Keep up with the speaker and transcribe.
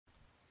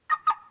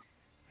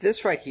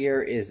This right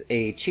here is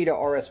a Cheetah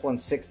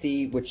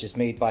RS160, which is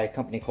made by a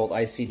company called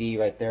ICD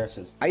right there. It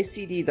says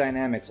ICD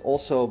Dynamics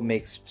also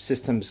makes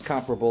systems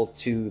comparable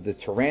to the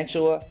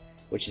Tarantula,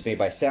 which is made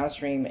by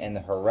Soundstream, and the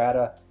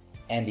Harada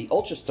and the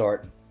Ultra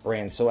Start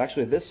brand. So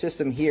actually this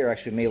system here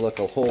actually may look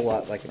a whole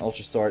lot like an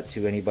Ultra Start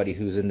to anybody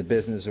who's in the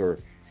business or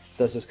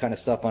does this kind of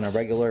stuff on a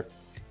regular.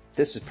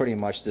 This is pretty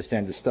much the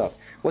standard stuff.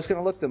 What's going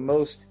to look the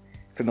most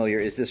familiar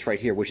is this right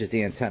here, which is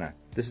the antenna.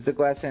 This is the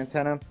glass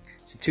antenna.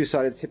 It's a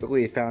two-sided,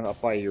 typically found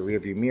up by your rear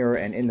view mirror,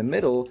 and in the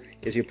middle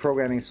is your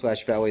programming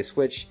 / valet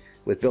switch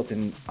with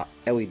built-in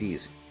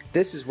LEDs.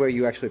 This is where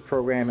you actually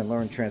program and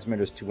learn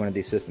transmitters to one of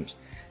these systems.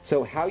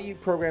 So how you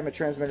program a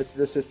transmitter to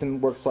this system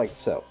works like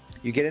so.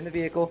 You get in the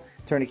vehicle,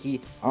 turn the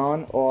key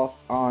on, off,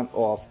 on,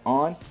 off,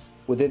 on.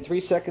 Within 3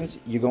 seconds,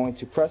 you're going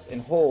to press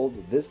and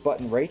hold this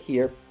button right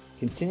here.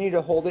 Continue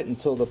to hold it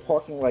until the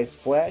parking lights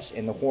flash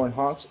and the horn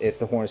honks if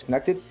the horn is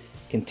connected.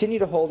 Continue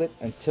to hold it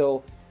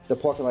until the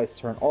parking lights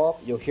turn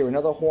off. You'll hear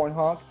another horn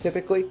honk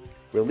typically.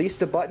 Release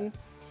the button.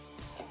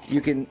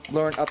 You can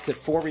learn up to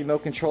 4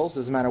 remote controls.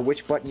 Doesn't matter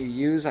which button you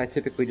use. I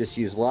typically just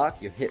use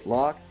lock. You hit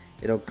lock.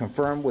 It'll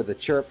confirm with a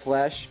chirp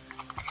flash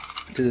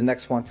to the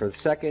next one for the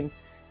second,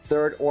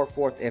 third, or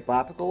fourth if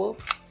applicable.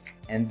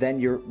 And then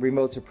your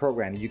remotes are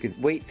programmed. You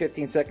could wait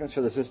 15 seconds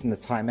for the system to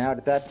time out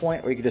at that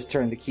point, or you could just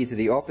turn the key to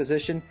the off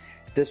position.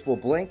 This will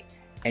blink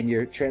and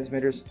your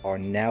transmitters are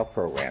now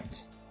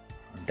programmed.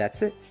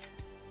 That's it.